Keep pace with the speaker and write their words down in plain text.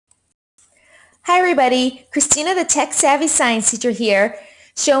Hi everybody, Christina the Tech Savvy Science Teacher here,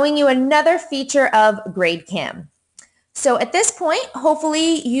 showing you another feature of GradeCam. So at this point,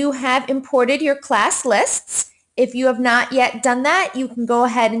 hopefully you have imported your class lists. If you have not yet done that, you can go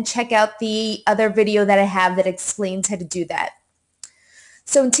ahead and check out the other video that I have that explains how to do that.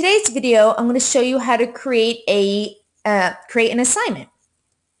 So in today's video, I'm going to show you how to create an assignment.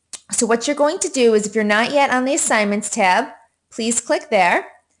 So what you're going to do is, if you're not yet on the Assignments tab, please click there.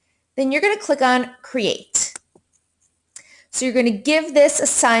 Then you're going to click on Create. So you're going to give this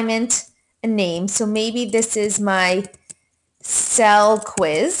assignment a name. So maybe this is my cell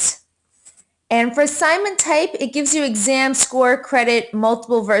quiz. And for assignment type, it gives you exam, score, credit,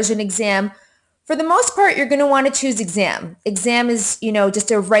 multiple version exam. For the most part, you're going to want to choose exam. Exam is, just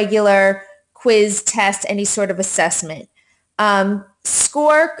a regular quiz, test, any sort of assessment.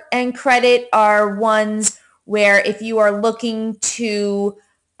 Score and credit are ones where if you are looking to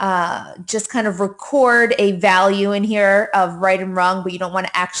just kind of record a value in here of right and wrong, but you don't want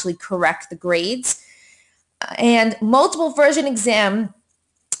to actually correct the grades. And multiple version exam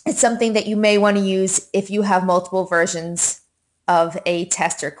is something that you may want to use if you have multiple versions of a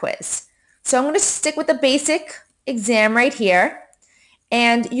test or quiz. So I'm going to stick with the basic exam right here,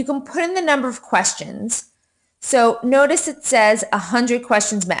 and you can put in the number of questions. So notice it says 100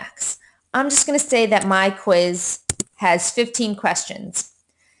 questions max. I'm just going to say that my quiz has 15 questions.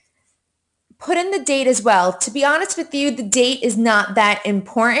 Put in the date as well. To be honest with you, the date is not that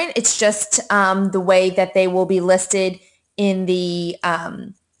important. It's just the way that they will be listed in the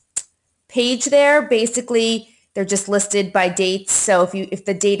page there. Basically, they're just listed by dates. So if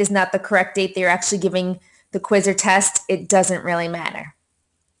the date is not the correct date that you're actually giving the quiz or test, it doesn't really matter.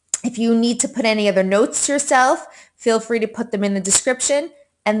 If you need to put any other notes to yourself, feel free to put them in the description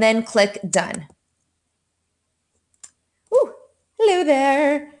and then click Done. Ooh, hello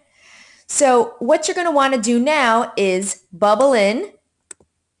there. So what you're going to want to do now is bubble in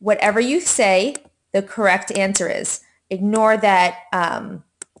whatever you say the correct answer is. Ignore that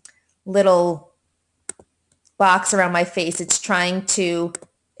little box around my face. It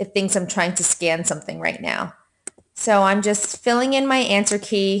thinks I'm trying to scan something right now. So I'm just filling in my answer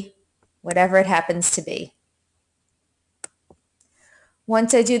key, whatever it happens to be.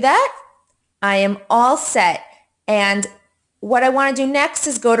 Once I do that, I am all set. And what I want to do next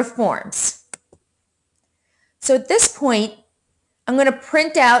is go to Forms. So at this point, I'm going to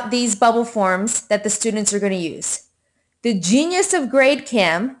print out these bubble forms that the students are going to use. The genius of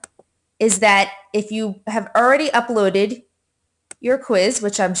GradeCam is that if you have already uploaded your quiz,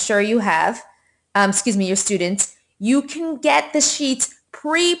 which I'm sure you have, your students, you can get the sheets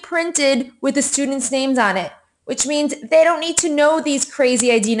pre-printed with the students' names on it, which means they don't need to know these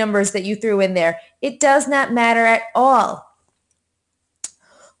crazy ID numbers that you threw in there. It does not matter at all.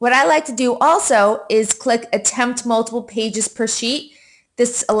 What I like to do also is click Attempt Multiple Pages per Sheet.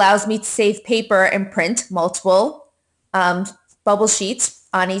 This allows me to save paper and print multiple bubble sheets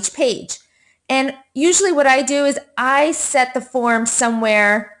on each page. And usually what I do is I set the form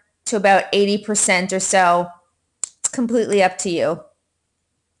somewhere to about 80% or so. It's completely up to you.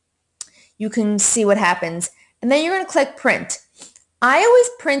 You can see what happens. And then you're going to click Print. I always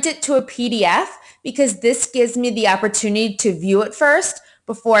print it to a PDF because this gives me the opportunity to view it first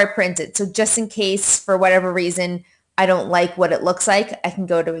before I print it. So just in case, for whatever reason, I don't like what it looks like, I can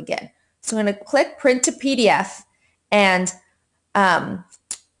go to it again. So I'm going to click Print to PDF, and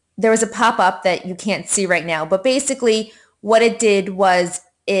there was a pop-up that you can't see right now. But basically, what it did was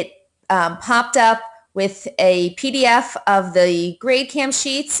it popped up with a PDF of the GradeCam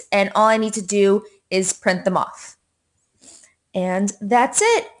sheets, and all I need to do is print them off. And that's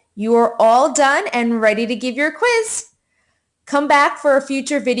it. You are all done and ready to give your quiz. Come back for a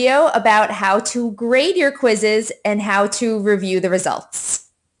future video about how to grade your quizzes and how to review the results.